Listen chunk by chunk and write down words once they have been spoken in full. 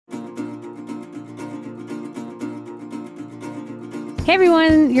Hey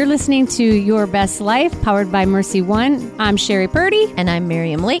everyone, you're listening to Your Best Life, powered by Mercy One. I'm Sherry Purdy. And I'm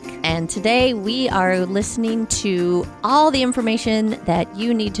Miriam Lake. And today we are listening to all the information that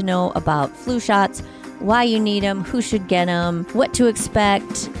you need to know about flu shots, why you need them, who should get them, what to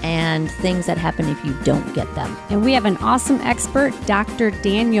expect, and things that happen if you don't get them. And we have an awesome expert, Dr.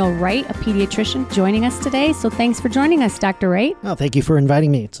 Daniel Wright, a pediatrician, joining us today. So thanks for joining us, Dr. Wright. Well, thank you for inviting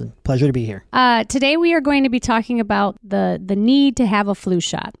me. It's a pleasure to be here. Today we are going to be talking about the need to have a flu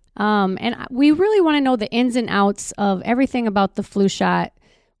shot. And we really want to know the ins and outs of everything about the flu shot,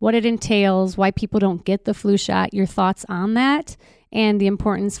 what it entails, why people don't get the flu shot, your thoughts on that, and the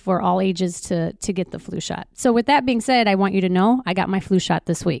importance for all ages to get the flu shot. So with that being said, I want you to know I got my flu shot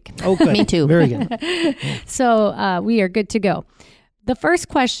this week. Oh, good. Me too. Very good. So we are good to go. The first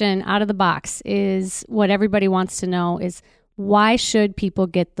question out of the box is what everybody wants to know is, why should people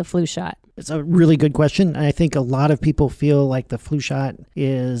get the flu shot? It's a really good question. I think a lot of people feel like the flu shot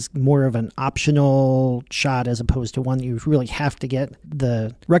is more of an optional shot as opposed to one you really have to get.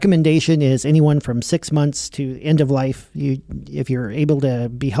 The recommendation is anyone from 6 months to end of life. If you're able to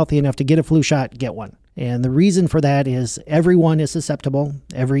be healthy enough to get a flu shot, get one. And the reason for that is everyone is susceptible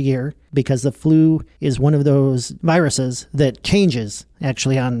every year because the flu is one of those viruses that changes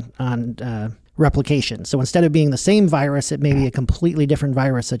actually on replication. So instead of being the same virus, it may be a completely different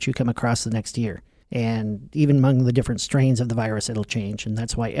virus that you come across the next year. And even among the different strains of the virus, it'll change. And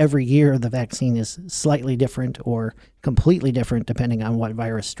that's why every year the vaccine is slightly different or completely different depending on what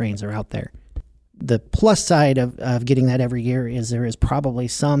virus strains are out there. The plus side of getting that every year is there is probably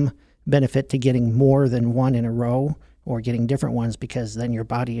some benefit to getting more than one in a row or getting different ones because then your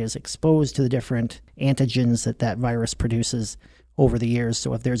body is exposed to the different antigens that virus produces over the years.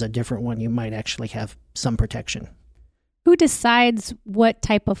 So if there's a different one, you might actually have some protection. Who decides what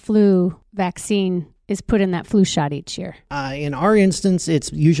type of flu vaccine is put in that flu shot each year? In our instance,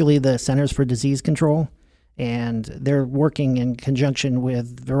 it's usually the Centers for Disease Control, and they're working in conjunction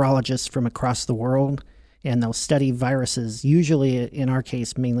with virologists from across the world, and they'll study viruses, usually in our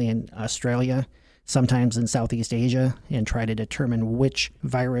case, mainly in Australia, sometimes in Southeast Asia, and try to determine which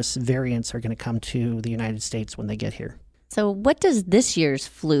virus variants are going to come to the United States when they get here. So what does this year's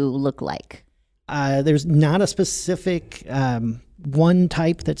flu look like? There's not a specific one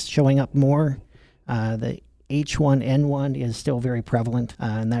type that's showing up more. The H1N1 is still very prevalent,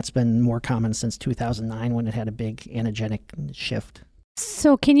 and that's been more common since 2009 when it had a big antigenic shift.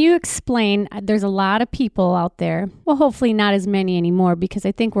 So can you explain, there's a lot of people out there, well, hopefully not as many anymore, because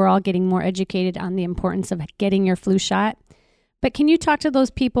I think we're all getting more educated on the importance of getting your flu shot. But can you talk to those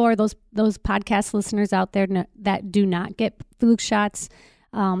people or those podcast listeners out there that do not get flu shots?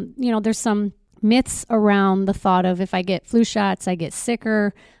 There's some myths around the thought of if I get flu shots, I get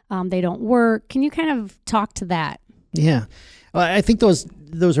sicker, they don't work. Can you kind of talk to that? Yeah. Well, I think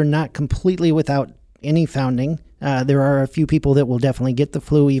those are not completely without any founding. There are a few people that will definitely get the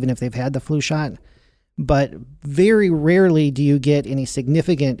flu even if they've had the flu shot. But very rarely do you get any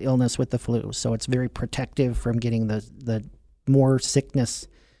significant illness with the flu. So it's very protective from getting the more sickness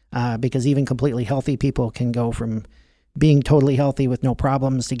because even completely healthy people can go from being totally healthy with no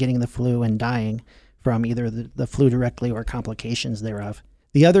problems to getting the flu and dying from either the flu directly or complications thereof.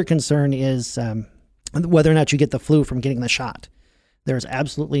 The other concern is whether or not you get the flu from getting the shot. There's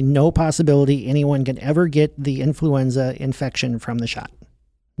absolutely no possibility anyone can ever get the influenza infection from the shot.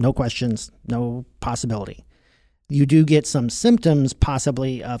 No questions, no possibility. You do get some symptoms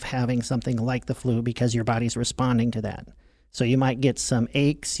possibly of having something like the flu because your body's responding to that. So you might get some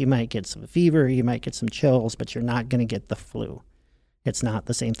aches, you might get some fever, you might get some chills, but you're not going to get the flu. It's not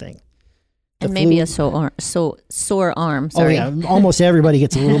the same thing. And maybe a sore arm. Sorry. Oh, yeah. Almost everybody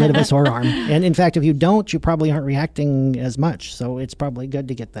gets a little bit of a sore arm. And in fact, if you don't, you probably aren't reacting as much. So it's probably good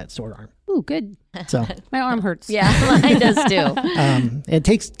to get that sore arm. Ooh, good. So my arm hurts. Yeah, mine does too. It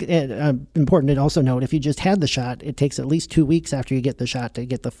takes, important to also note, if you just had the shot, it takes at least 2 weeks after you get the shot to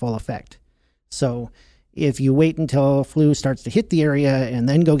get the full effect. So if you wait until flu starts to hit the area and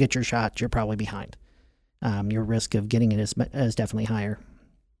then go get your shot, you're probably behind. Your risk of getting it is definitely higher.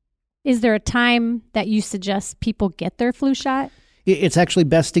 Is there a time that you suggest people get their flu shot? It's actually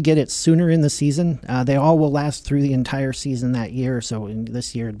best to get it sooner in the season. They all will last through the entire season that year. So in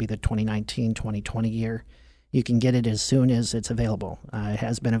this year, it'd be the 2019-2020 year. You can get it as soon as it's available. It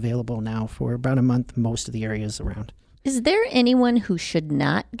has been available now for about a month, most of the areas around. Is there anyone who should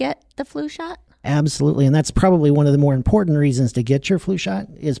not get the flu shot? Absolutely. And that's probably one of the more important reasons to get your flu shot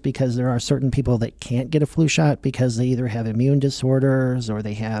is because there are certain people that can't get a flu shot because they either have immune disorders or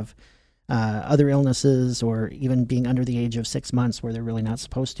they have other illnesses or even being under the age of 6 months where they're really not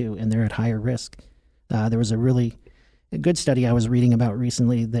supposed to and they're at higher risk. There was a really a good study I was reading about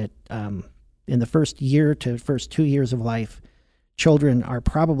recently that in the first year to first 2 years of life, children are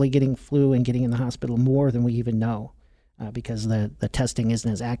probably getting flu and getting in the hospital more than we even know because the testing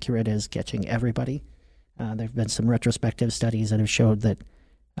isn't as accurate as catching everybody. There have been some retrospective studies that have showed that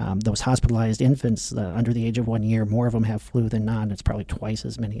those hospitalized infants under the age of 1 year, more of them have flu than not. It's probably twice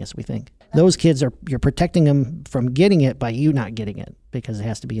as many as we think. Those kids you're protecting them from getting it by you not getting it because it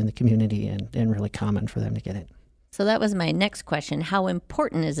has to be in the community and really common for them to get it. So that was my next question. How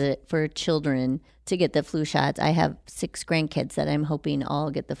important is it for children to get the flu shots? I have 6 grandkids that I'm hoping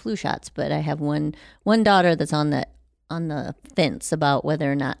all get the flu shots, but I have one daughter that's on the fence about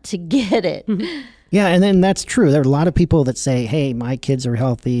whether or not to get it. Mm-hmm. Yeah, and then that's true. There are a lot of people that say, hey, my kids are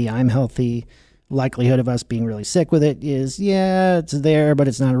healthy, I'm healthy. Likelihood of us being really sick with it is, yeah, it's there, but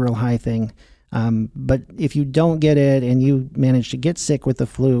it's not a real high thing. But if you don't get it and you manage to get sick with the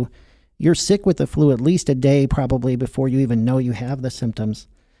flu, you're sick with the flu at least a day probably before you even know you have the symptoms.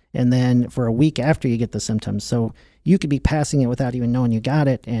 And then for a week after you get the symptoms. So you could be passing it without even knowing you got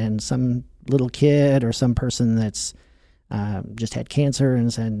it. And some little kid or some person that's just had cancer and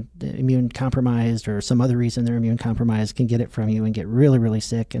is immune compromised or some other reason they're immune compromised can get it from you and get really, really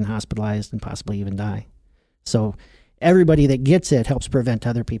sick and hospitalized and possibly even die. So everybody that gets it helps prevent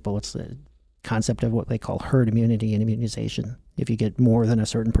other people. It's the concept of what they call herd immunity and immunization. If you get more than a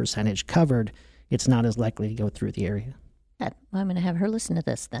certain percentage covered, it's not as likely to go through the area. Well, I'm going to have her listen to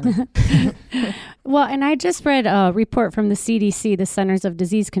this then. Well, and I just read a report from the CDC, the Centers of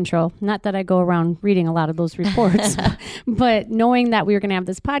Disease Control. Not that I go around reading a lot of those reports, but knowing that we were going to have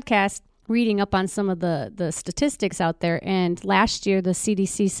this podcast, reading up on some of the statistics out there. And last year, the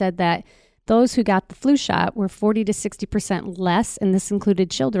CDC said that those who got the flu shot were 40 to 60% less, and this included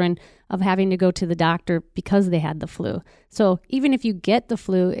children, of having to go to the doctor because they had the flu. So even if you get the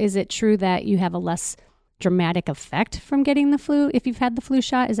flu, is it true that you have a less dramatic effect from getting the flu if you've had the flu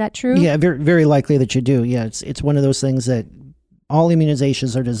shot? Is that true? Yeah, very, very likely that you do. Yeah, it's one of those things that all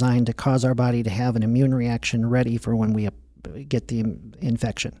immunizations are designed to cause our body to have an immune reaction ready for when we get the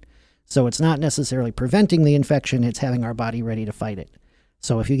infection. So it's not necessarily preventing the infection, it's having our body ready to fight it.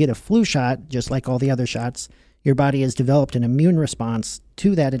 So if you get a flu shot, just like all the other shots, your body has developed an immune response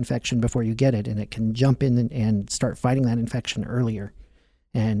to that infection before you get it, and it can jump in and start fighting that infection earlier,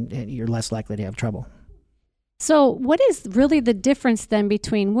 and you're less likely to have trouble. So what is really the difference then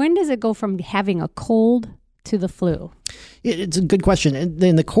between when does it go from having a cold to the flu? It's a good question. And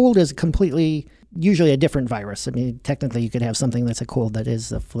then the cold is usually a different virus. I mean, technically you could have something that's a cold that is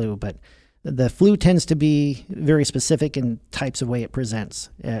the flu, but the flu tends to be very specific in types of way it presents.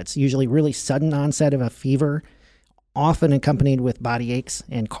 It's usually really sudden onset of a fever, often accompanied with body aches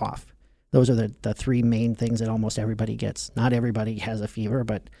and cough. Those are the 3 main things that almost everybody gets. Not everybody has a fever,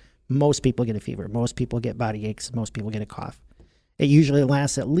 but most people get a fever. Most people get body aches. Most people get a cough. It usually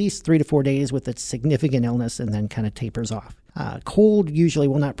lasts at least 3 to 4 days with a significant illness and then kind of tapers off. Cold usually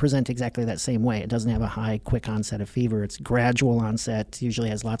will not present exactly that same way. It doesn't have a high, quick onset of fever. It's gradual onset, usually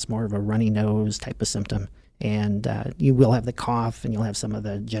has lots more of a runny nose type of symptom. And you will have the cough and you'll have some of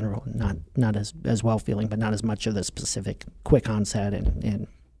the general, not as well feeling, but not as much of the specific quick onset and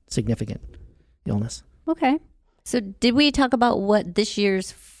significant illness. Okay. So did we talk about what this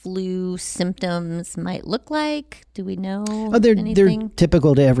year's flu symptoms might look like? Do we know anything? They're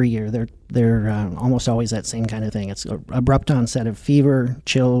typical to every year. They're almost always that same kind of thing. It's an abrupt onset of fever,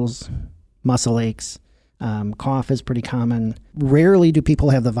 chills, muscle aches. Cough is pretty common. Rarely do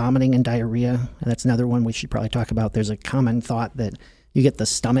people have the vomiting and diarrhea. And that's another one we should probably talk about. There's a common thought that you get the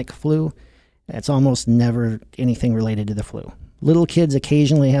stomach flu. It's almost never anything related to the flu. Little kids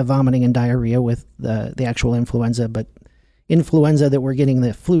occasionally have vomiting and diarrhea with the actual influenza, but influenza that we're getting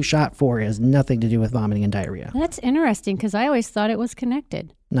the flu shot for has nothing to do with vomiting and diarrhea. That's interesting because I always thought it was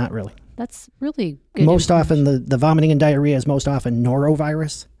connected. Not really. That's really good. Most often, the vomiting and diarrhea is most often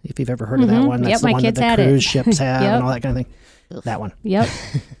norovirus, if you've ever heard of that one. That's the one that the cruise ships have and all that kind of thing. That one. Yep.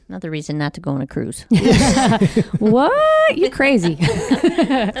 Another reason not to go on a cruise. What? You're crazy.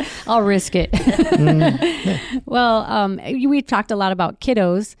 I'll risk it. Well, we've talked a lot about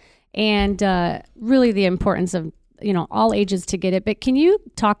kiddos and really the importance of, all ages to get it. But can you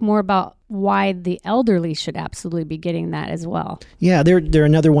talk more about why the elderly should absolutely be getting that as well? Yeah, they're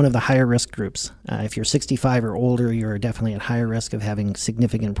another one of the higher risk groups. If you're 65 or older, you're definitely at higher risk of having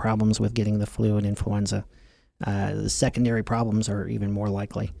significant problems with getting the flu and influenza. The secondary problems are even more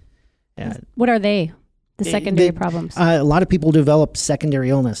likely. What are they? The secondary problems? A lot of people develop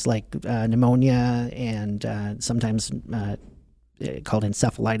secondary illness like pneumonia and sometimes called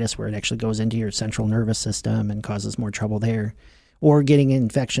encephalitis, where it actually goes into your central nervous system and causes more trouble there, or getting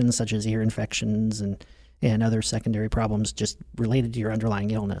infections such as ear infections and other secondary problems just related to your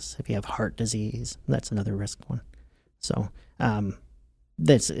underlying illness. If you have heart disease, that's another risk one. So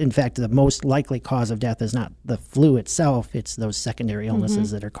that's, in fact, the most likely cause of death is not the flu itself, it's those secondary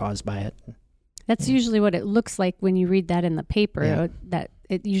illnesses that are caused by it. That's usually what it looks like when you read that in the paper, that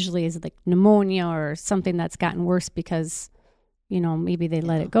it usually is like pneumonia or something that's gotten worse because, maybe they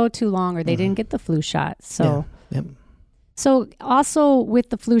let it go too long or they didn't get the flu shot. So, So also with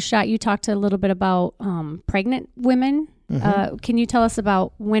the flu shot, you talked a little bit about pregnant women. Can you tell us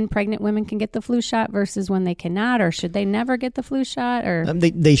about when pregnant women can get the flu shot versus when they cannot, or should they never get the flu shot? Or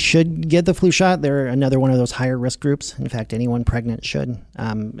they should get the flu shot. They're another one of those higher risk groups. In fact, anyone pregnant should.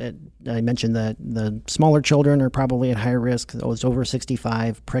 I mentioned that the smaller children are probably at higher risk. Those over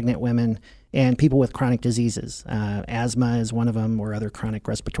 65, pregnant women, and people with chronic diseases. Asthma is one of them, or other chronic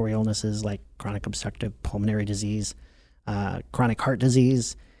respiratory illnesses like chronic obstructive pulmonary disease, chronic heart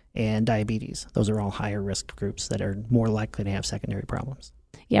disease, and diabetes. Those are all higher risk groups that are more likely to have secondary problems.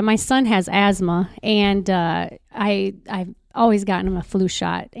 Yeah, my son has asthma, and I've always gotten him a flu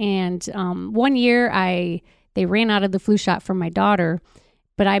shot. And one year they ran out of the flu shot for my daughter,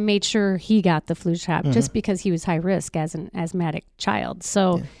 but I made sure he got the flu shot just because he was high risk as an asthmatic child.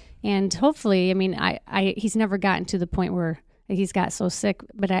 So, and hopefully, I mean, he's never gotten to the point where he's got so sick,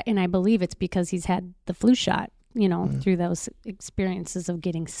 but I believe it's because he's had the flu shot, through those experiences of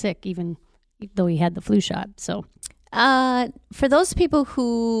getting sick, even though he had the flu shot. So, for those people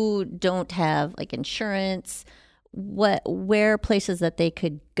who don't have like insurance, where places that they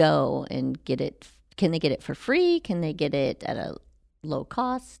could go and get it? Can they get it for free? Can they get it at a low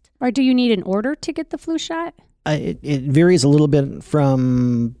cost? Or do you need an order to get the flu shot? It varies a little bit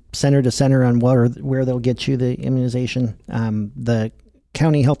from center to center on where they'll get you the immunization. The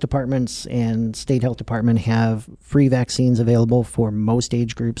county health departments and state health department have free vaccines available for most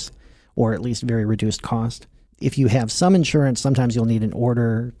age groups, or at least very reduced cost. If you have some insurance, sometimes you'll need an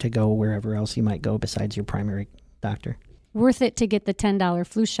order to go wherever else you might go besides your primary doctor. Worth it to get the $10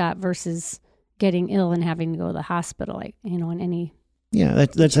 flu shot versus getting ill and having to go to the hospital, in any... Yeah,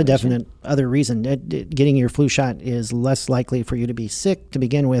 that's a definite other reason. Getting your flu shot is less likely for you to be sick to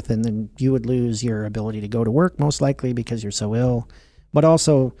begin with, and then you would lose your ability to go to work most likely because you're so ill. But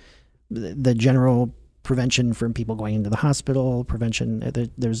also the general prevention from people going into the hospital,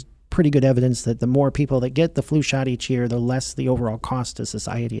 there's pretty good evidence that the more people that get the flu shot each year, the less the overall cost to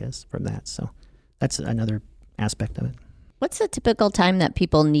society is from that. So that's another aspect of it. What's the typical time that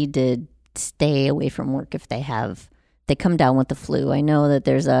people need to stay away from work if they come down with the flu? I know that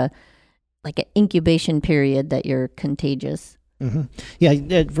there's an incubation period that you're contagious. Mm-hmm.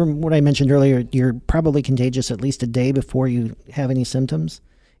 Yeah, from what I mentioned earlier, you're probably contagious at least a day before you have any symptoms.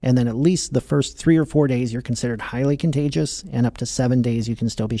 And then at least the first 3 or 4 days, you're considered highly contagious. And up to 7 days, you can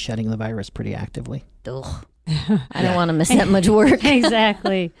still be shedding the virus pretty actively. Ugh. I don't want to miss that much work.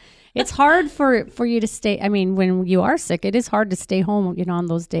 Exactly. It's hard for you to stay. I mean, when you are sick, it is hard to stay home, on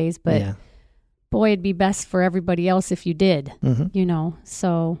those days. But boy, it'd be best for everybody else if you did,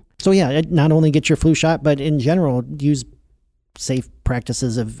 So yeah, not only get your flu shot, but in general, use safe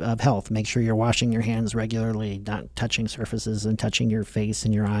practices of health. Make sure you're washing your hands regularly, not touching surfaces and touching your face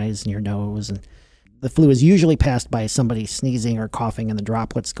and your eyes and your nose. And the flu is usually passed by somebody sneezing or coughing and the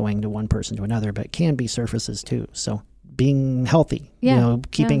droplets going to one person to another, but it can be surfaces too. So being healthy,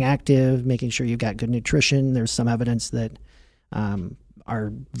 keeping active, making sure you've got good nutrition. There's some evidence that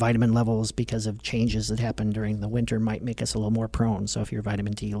our vitamin levels, because of changes that happen during the winter, might make us a little more prone. So if your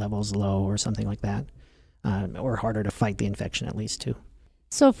vitamin D level's low or something like that, or harder to fight the infection at least too.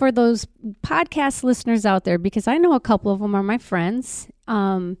 So for those podcast listeners out there, because I know a couple of them are my friends,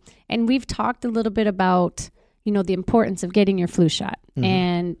 and we've talked a little bit about, the importance of getting your flu shot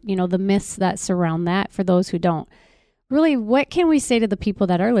and, the myths that surround that for those who don't. Really, what can we say to the people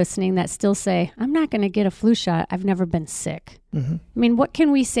that are listening that still say, I'm not going to get a flu shot, I've never been sick? I mean, what can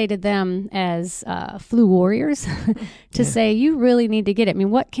we say to them as flu warriors to say, you really need to get it? I mean,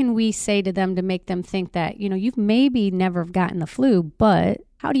 what can we say to them to make them think that, you've maybe never gotten the flu, but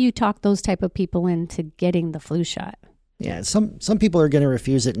how do you talk those type of people into getting the flu shot? Yeah, some people are going to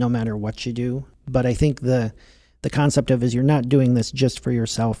refuse it no matter what you do. But I think the concept of is you're not doing this just for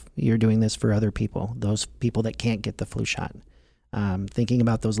yourself. You're doing this for other people, those people that can't get the flu shot. Thinking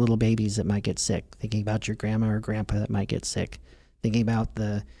about those little babies that might get sick, thinking about your grandma or grandpa that might get sick, thinking about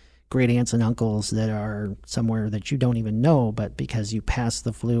the great aunts and uncles that are somewhere that you don't even know, but because you passed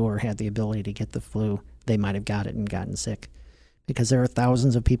the flu or had the ability to get the flu, they might have got it and gotten sick. Because there are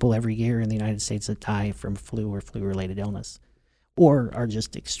thousands of people every year in the United States that die from flu or flu-related illness, or are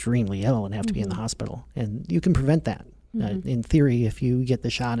just extremely ill and have to be in the hospital. And you can prevent that In theory, if you get the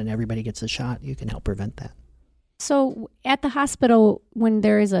shot and everybody gets the shot, you can help prevent that. So at the hospital, when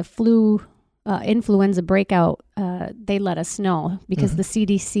there is a influenza breakout, they let us know because the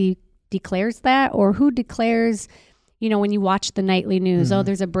CDC declares that, or who declares, when you watch the nightly news,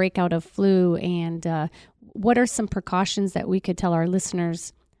 there's a breakout of flu, and what are some precautions that we could tell our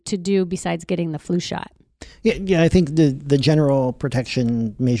listeners to do besides getting the flu shot? Yeah, I think the general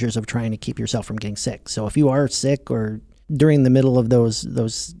protection measures of trying to keep yourself from getting sick. So if you are sick or during the middle of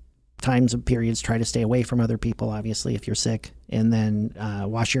those times of periods, try to stay away from other people, obviously, if you're sick, and then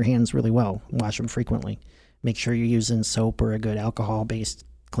wash your hands really well. Wash them frequently. Make sure you're using soap or a good alcohol-based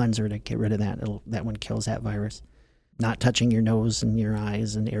cleanser to get rid of that. That one kills that virus. Not touching your nose and your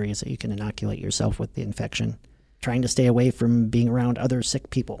eyes and areas that you can inoculate yourself with the infection. Trying to stay away from being around other sick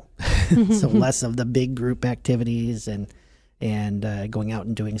people. So less of the big group activities and going out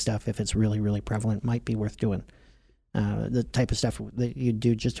and doing stuff, if it's really, really prevalent, might be worth doing. The type of stuff that you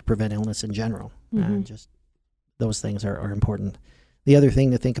do just to prevent illness in general. Just those things are important. The other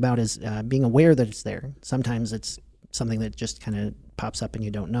thing to think about is being aware that it's there. Sometimes it's something that just kind of pops up and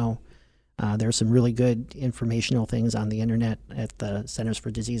you don't know. There's some really good informational things on the internet at the Centers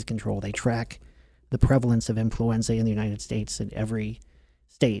for Disease Control. They track the prevalence of influenza in the United States in every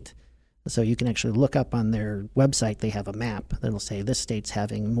state. So you can actually look up on their website, they have a map that'll say this state's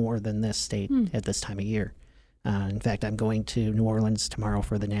having more than this state at this time of year. In fact, I'm going to New Orleans tomorrow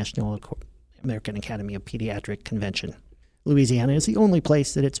for the National American Academy of Pediatric Convention. Louisiana is the only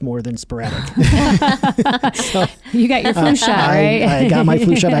place that it's more than sporadic. So, you got your flu shot, right? I got my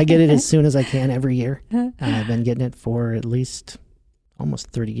flu shot. I get it as soon as I can every year. I've been getting it for at least almost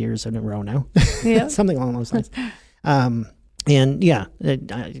 30 years in a row now. Yeah. Something along those lines. And yeah,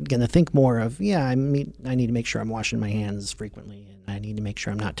 again, to think more of, I need to make sure I'm washing my hands frequently, and I need to make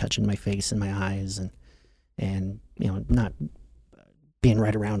sure I'm not touching my face and my eyes, and not being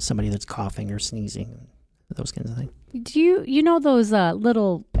right around somebody that's coughing or sneezing, those kinds of things. Do you know those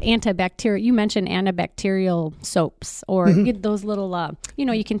little antibacterial? You mentioned antibacterial soaps, or those little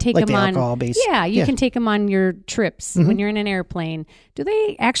you can take like them the on alcohol-based. Yeah, you can take them on your trips when you're in an airplane. Do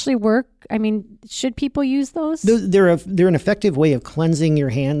they actually work? I mean, should people use those? They're an effective way of cleansing your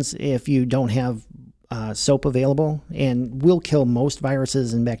hands if you don't have soap available, and will kill most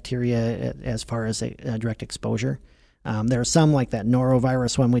viruses and bacteria as far as a direct exposure. There are some, like that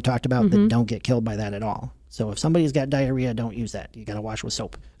norovirus one we talked about, that don't get killed by that at all. So if somebody's got diarrhea, don't use that. You got to wash with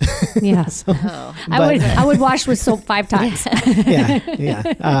soap. Yeah. I would wash with soap 5 times.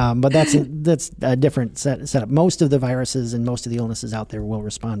 But that's a different setup. Most of the viruses and most of the illnesses out there will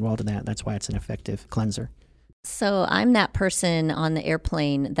respond well to that. That's why it's an effective cleanser. So I'm that person on the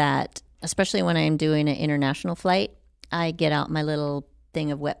airplane that, especially when I'm doing an international flight, I get out my little thing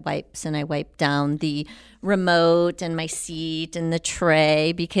of wet wipes and I wipe down the remote and my seat and the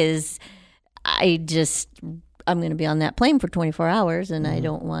tray, because I'm going to be on that plane for 24 hours and I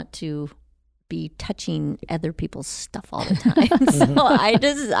don't want to be touching other people's stuff all the time. So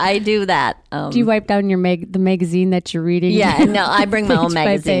I do that. Do you wipe down the magazine that you're reading? Yeah, no, I bring my own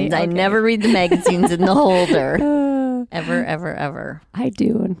magazines. Okay. I never read the magazines in the holder. Ever. I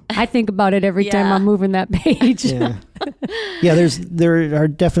do. And I think about it every time I'm moving that page. There are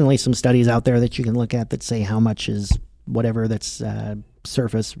definitely some studies out there that you can look at that say how much is whatever that's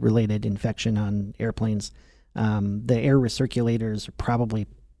surface-related infection on airplanes. The air recirculators probably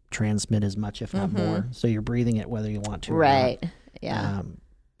transmit as much, if not more. So you're breathing it whether you want to. Right. Or not.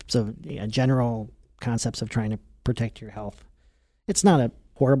 Yeah. General concepts of trying to protect your health. It's not a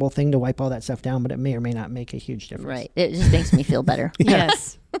horrible thing to wipe all that stuff down, but it may or may not make a huge difference. Right. It just makes me feel better.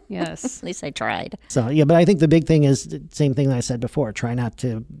 Yes. At least I tried. So, but I think the big thing is the same thing that I said before. Try not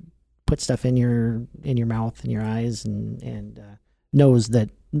to put stuff in your mouth and your eyes and nose that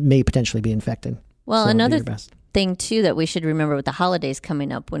may potentially be infected. Well, another thing too that we should remember with the holidays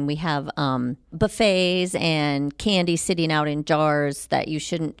coming up, when we have buffets and candy sitting out in jars, that you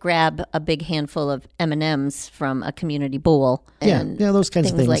shouldn't grab a big handful of M&Ms from a community bowl. And those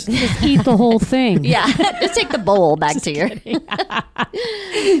kinds of things. Like just eat the whole thing. Just take the bowl back to your.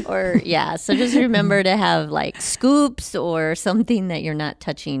 So just remember to have like scoops or something that you're not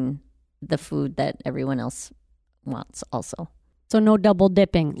touching the food that everyone else wants also. So no double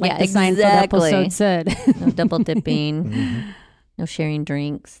dipping, like the Seinfeld episode said. No double dipping, no sharing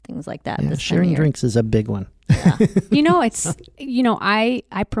drinks, things like that. Yeah, sharing drinks is a big one. Yeah.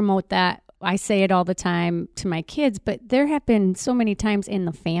 I promote that. I say it all the time to my kids, but there have been so many times in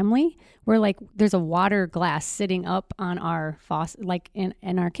the family where like there's a water glass sitting up on our faucet, like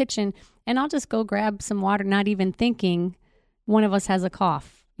in our kitchen, and I'll just go grab some water, not even thinking one of us has a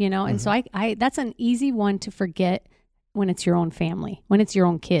cough, and so I that's an easy one to forget when it's your own family, when it's your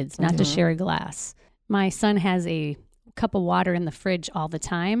own kids, not to share a glass. My son has a cup of water in the fridge all the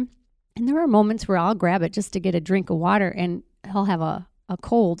time. And there are moments where I'll grab it just to get a drink of water and he'll have a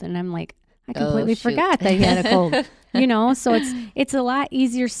cold. And I'm like, I completely forgot that he had a cold. So it's a lot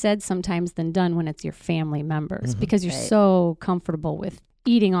easier said sometimes than done when it's your family members because you're so comfortable with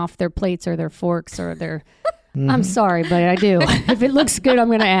eating off their plates or their forks or their... I'm sorry, but I do. If it looks good, I'm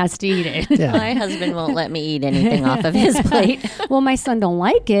going to ask to eat it. Yeah. My husband won't let me eat anything off of his plate. Well, my son don't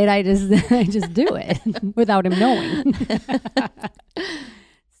like it. I just do it without him knowing.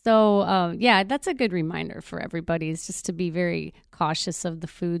 So, that's a good reminder for everybody is just to be very cautious of the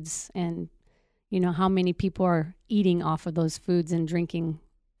foods and, how many people are eating off of those foods and drinking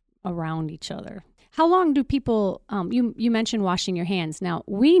around each other. How long do people, you mentioned washing your hands. Now,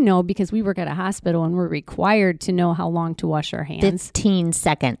 we know because we work at a hospital and we're required to know how long to wash our hands. 15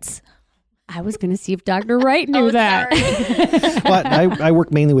 seconds. I was going to see if Dr. Wright knew that. Well, I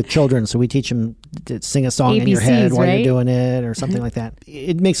work mainly with children, so we teach them to sing a song in your head while you're doing it or something like that.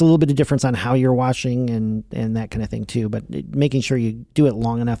 It makes a little bit of difference on how you're washing and that kind of thing too, but making sure you do it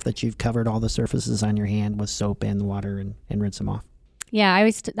long enough that you've covered all the surfaces on your hand with soap and water and rinse them off. Yeah,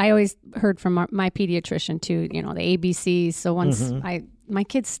 I always heard from my pediatrician too, the ABCs. So once my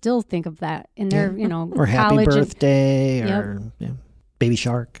kids still think of that in their, or happy birthday or baby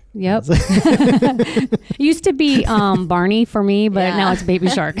shark. Yep. It used to be Barney for me, but now it's baby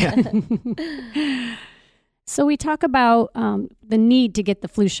shark. So we talk about the need to get the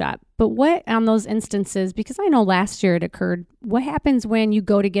flu shot, but what on those instances, because I know last year it occurred, what happens when you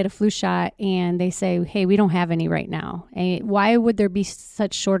go to get a flu shot and they say, hey, we don't have any right now? Why would there be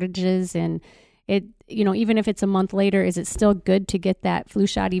such shortages? And it, even if it's a month later, is it still good to get that flu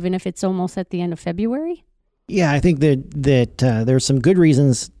shot, even if it's almost at the end of February? Yeah, I think that there's some good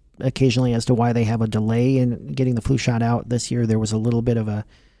reasons occasionally as to why they have a delay in getting the flu shot out. This year there was a little bit of a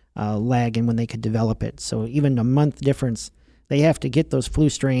lag in when they could develop it. So even a month difference, they have to get those flu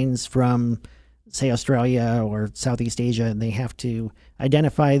strains from, say, Australia or Southeast Asia, and they have to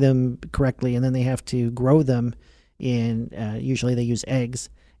identify them correctly, and then they have to grow them in, usually they use eggs,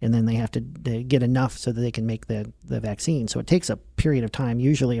 and then they have to get enough so that they can make the vaccine. So it takes a period of time,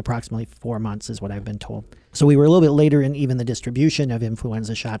 usually approximately 4 months is what I've been told. So we were a little bit later in even the distribution of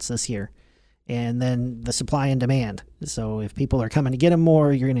influenza shots this year. And then the supply and demand. So if people are coming to get them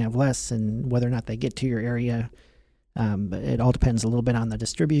more, you're going to have less, and whether or not they get to your area, it all depends a little bit on the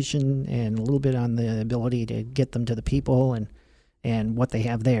distribution and a little bit on the ability to get them to the people and what they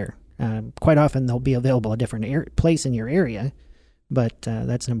have there. Quite often they'll be available a different place in your area, but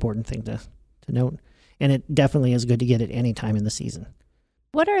that's an important thing to note. And it definitely is good to get it any time in the season.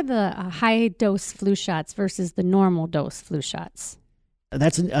 What are the high-dose flu shots versus the normal dose flu shots?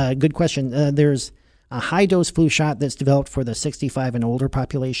 That's a good question. There's a high-dose flu shot that's developed for the 65 and older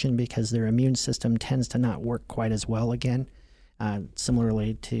population because their immune system tends to not work quite as well again,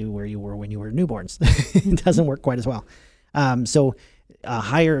 similarly to where you were when you were newborns. It doesn't work quite as well. So a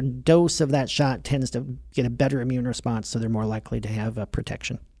higher dose of that shot tends to get a better immune response, so they're more likely to have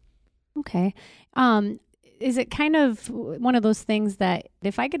protection. Okay. Is it kind of one of those things that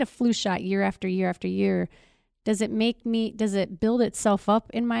if I get a flu shot year after year after year, does it build itself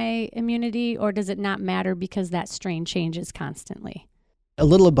up in my immunity, or does it not matter because that strain changes constantly? A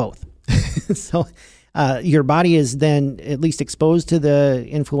little of both. So your body is then at least exposed to the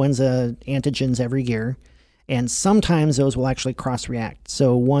influenza antigens every year, and sometimes those will actually cross-react.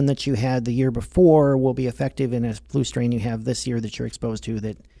 So one that you had the year before will be effective in a flu strain you have this year that you're exposed to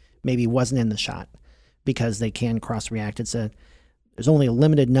that maybe wasn't in the shot, because they can cross-react. There's only a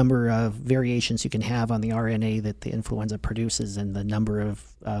limited number of variations you can have on the RNA that the influenza produces and the number of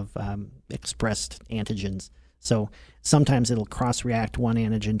expressed antigens. So sometimes it'll cross-react one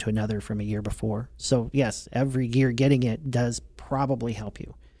antigen to another from a year before. So yes, every year getting it does probably help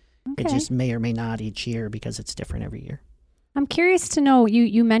you. Okay. It just may or may not each year because it's different every year. I'm curious to know,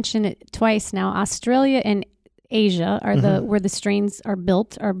 you mentioned it twice now, Australia and Asia are where the strains are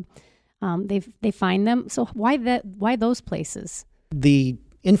built, they find them. So why those places? The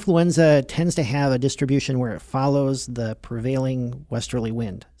influenza tends to have a distribution where it follows the prevailing westerly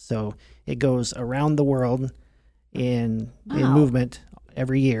wind. So it goes around the world in movement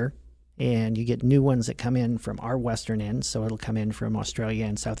every year, and you get new ones that come in from our western end. So it'll come in from Australia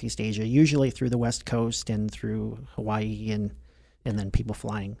and Southeast Asia, usually through the West Coast and through Hawaii, and then people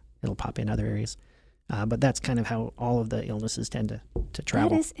flying. It'll pop in other areas. But that's kind of how all of the illnesses tend to travel.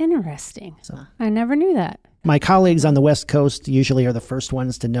 That is interesting. So, I never knew that. My colleagues on the West Coast usually are the first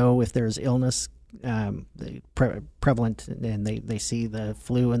ones to know if there's illness prevalent, and they see the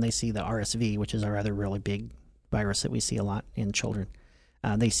flu and they see the RSV, which is our other really big virus that we see a lot in children.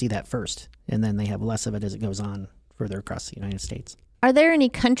 They see that first, and then they have less of it as it goes on further across the United States. Are there any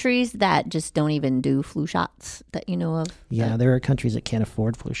countries that just don't even do flu shots that you know of? Yeah, there are countries that can't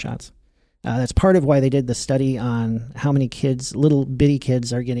afford flu shots. That's part of why they did the study on how many kids, little bitty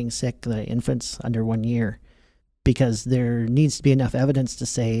kids, are getting sick, the infants under 1 year, because there needs to be enough evidence to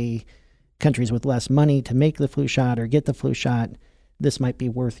say countries with less money to make the flu shot or get the flu shot, this might be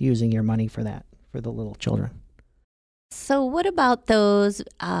worth using your money for that, for the little children. So what about those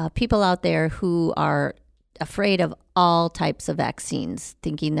people out there who are afraid of all types of vaccines,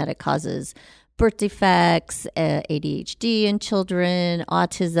 thinking that it causes birth defects, ADHD in children,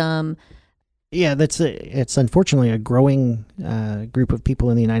 autism? Yeah, it's unfortunately a growing group of people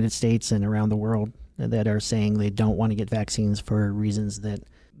in the United States and around the world that are saying they don't want to get vaccines for reasons that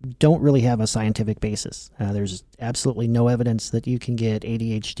don't really have a scientific basis. There's absolutely no evidence that you can get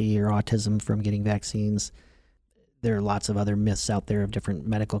ADHD or autism from getting vaccines. There are lots of other myths out there of different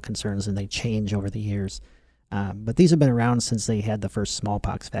medical concerns, and they change over the years. But these have been around since they had the first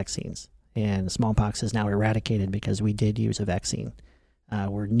smallpox vaccines. And smallpox is now eradicated because we did use a vaccine.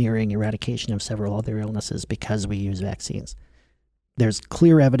 We're nearing eradication of several other illnesses because we use vaccines. There's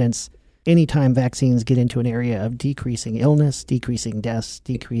clear evidence anytime vaccines get into an area of decreasing illness, decreasing deaths,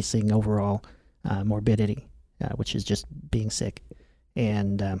 decreasing overall morbidity, which is just being sick.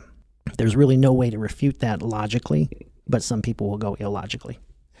 And there's really no way to refute that logically, but some people will go illogically.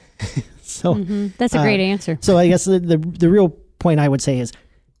 So that's a great answer. So I guess the real point I would say is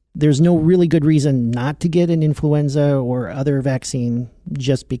there's no really good reason not to get an influenza or other vaccine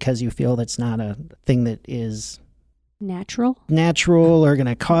just because you feel that's not a thing that is natural or going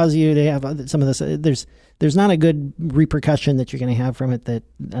to cause you to have some of this. There's not a good repercussion that you're going to have from it, that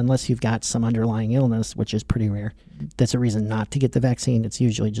unless you've got some underlying illness, which is pretty rare. That's a reason not to get the vaccine. It's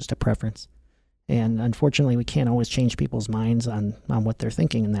usually just a preference. And unfortunately, we can't always change people's minds on what they're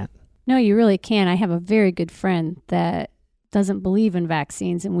thinking in that. No, you really can. I have a very good friend that doesn't believe in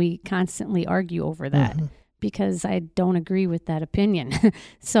vaccines, and we constantly argue over that because I don't agree with that opinion.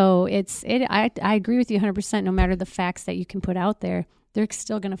 So I agree with you 100%. No matter the facts that you can put out there, they're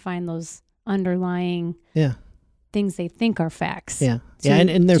still going to find those underlying things they think are facts. Yeah.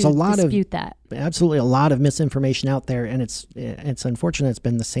 And there's a lot of that. Absolutely a lot of misinformation out there, and it's unfortunate. It's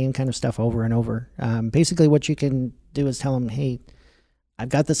been the same kind of stuff over and over. Basically what you can do is tell them, hey, I've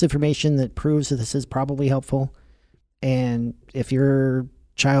got this information that proves that this is probably helpful, and if your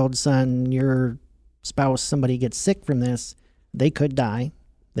child, son, your spouse, somebody gets sick from this, they could die.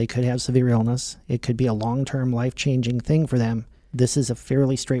 They could have severe illness. It could be a long-term life-changing thing for them. This is a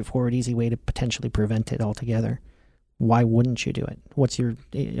fairly straightforward, easy way to potentially prevent it altogether. Why wouldn't you do it? What's your,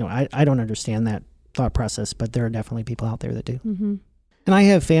 I don't understand that thought process, but there are definitely people out there that do. Mm-hmm. And I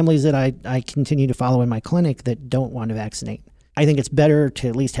have families that I continue to follow in my clinic that don't want to vaccinate. I think it's better to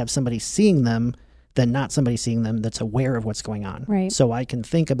at least have somebody seeing them than not somebody seeing them that's aware of what's going on. Right. So I can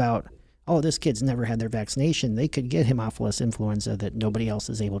think about, this kid's never had their vaccination. They could get Haemophilus influenza that nobody else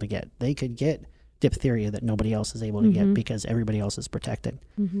is able to get. They could get diphtheria that nobody else is able to get because everybody else is protected.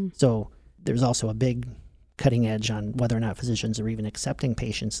 So there's also a big cutting edge on whether or not physicians are even accepting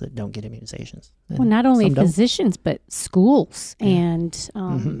patients that don't get immunizations. Well, not only physicians, but schools and,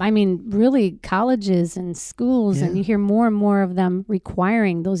 I mean, really colleges and schools, and you hear more and more of them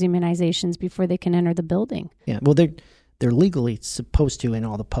requiring those immunizations before they can enter the building. Yeah, well, they're legally supposed to in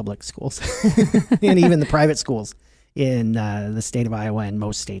all the public schools and even the private schools in the state of Iowa and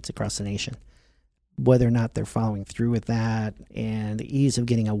most states across the nation. Whether or not they're following through with that and the ease of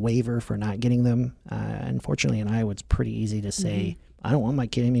getting a waiver for not getting them. Unfortunately, in Iowa, it's pretty easy to say, I don't want my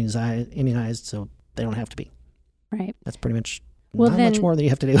kid immunized, so they don't have to be. Right. That's pretty much not much more than you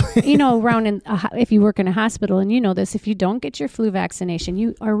have to do. Around if you work in a hospital, and you know this, if you don't get your flu vaccination,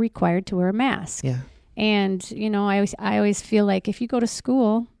 you are required to wear a mask. Yeah. And, I always feel like if you go to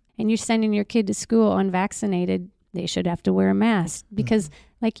school and you're sending your kid to school unvaccinated, they should have to wear a mask because,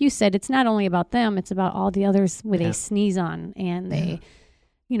 like you said, it's not only about them, it's about all the others where they sneeze on and they,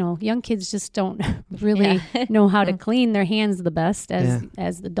 young kids just don't really know how to clean their hands the best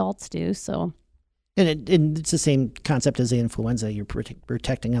as adults do. So, and it's the same concept as the influenza. You're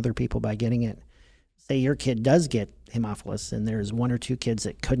protecting other people by getting it. Say your kid does get Haemophilus and there's one or two kids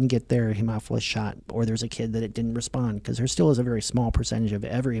that couldn't get their Haemophilus shot, or there's a kid that it didn't respond, because there still is a very small percentage of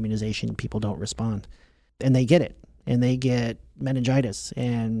every immunization people don't respond. And they get it, and they get meningitis,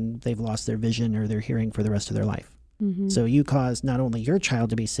 and they've lost their vision or their hearing for the rest of their life. So you cause not only your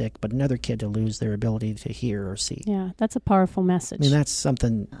child to be sick, but another kid to lose their ability to hear or see. Yeah, that's a powerful message. I mean, that's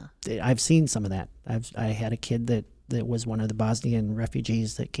something, I've seen some of that. I had a kid that was one of the Bosnian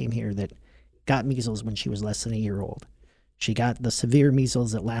refugees that came here that got measles when she was less than a year old. She got the severe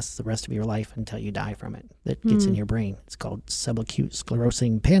measles that lasts the rest of your life until you die from it, that gets in your brain. It's called subacute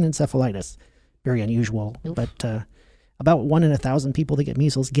sclerosing panencephalitis. Very unusual, but about 1 in 1,000 people that get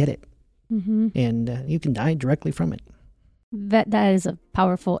measles get it. And you can die directly from it. That is a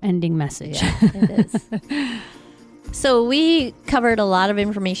powerful ending message. Yeah, it is. So we covered a lot of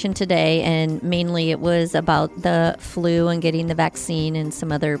information today, and mainly it was about the flu and getting the vaccine and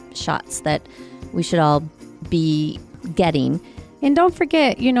some other shots that we should all be getting. And don't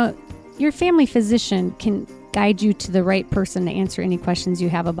forget, your family physician can guide you to the right person to answer any questions you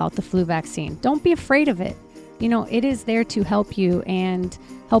have about the flu vaccine. Don't be afraid of it. It is there to help you and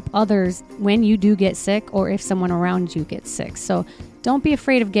help others when you do get sick or if someone around you gets sick. So don't be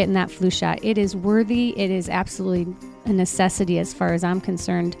afraid of getting that flu shot. It is worthy. It is absolutely a necessity as far as I'm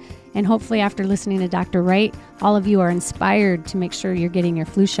concerned. And hopefully after listening to Dr. Wright, all of you are inspired to make sure you're getting your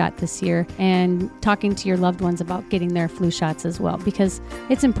flu shot this year and talking to your loved ones about getting their flu shots as well, because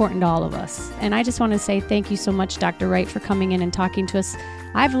it's important to all of us. And I just want to say thank you so much, Dr. Wright, for coming in and talking to us.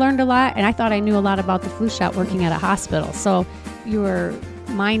 I've learned a lot, and I thought I knew a lot about the flu shot working at a hospital. So you were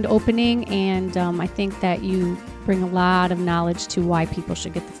mind-opening, and I think that you bring a lot of knowledge to why people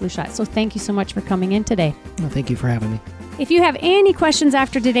should get the flu shot. So thank you so much for coming in today. Well, thank you for having me. If you have any questions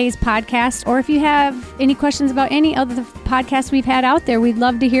after today's podcast, or if you have any questions about any other podcasts we've had out there, we'd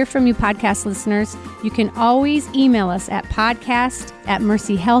love to hear from you, podcast listeners. You can always email us at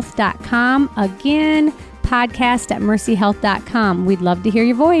podcast@mercyhealth.com. Again, podcast@mercyhealth.com. We'd love to hear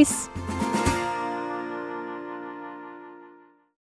your voice.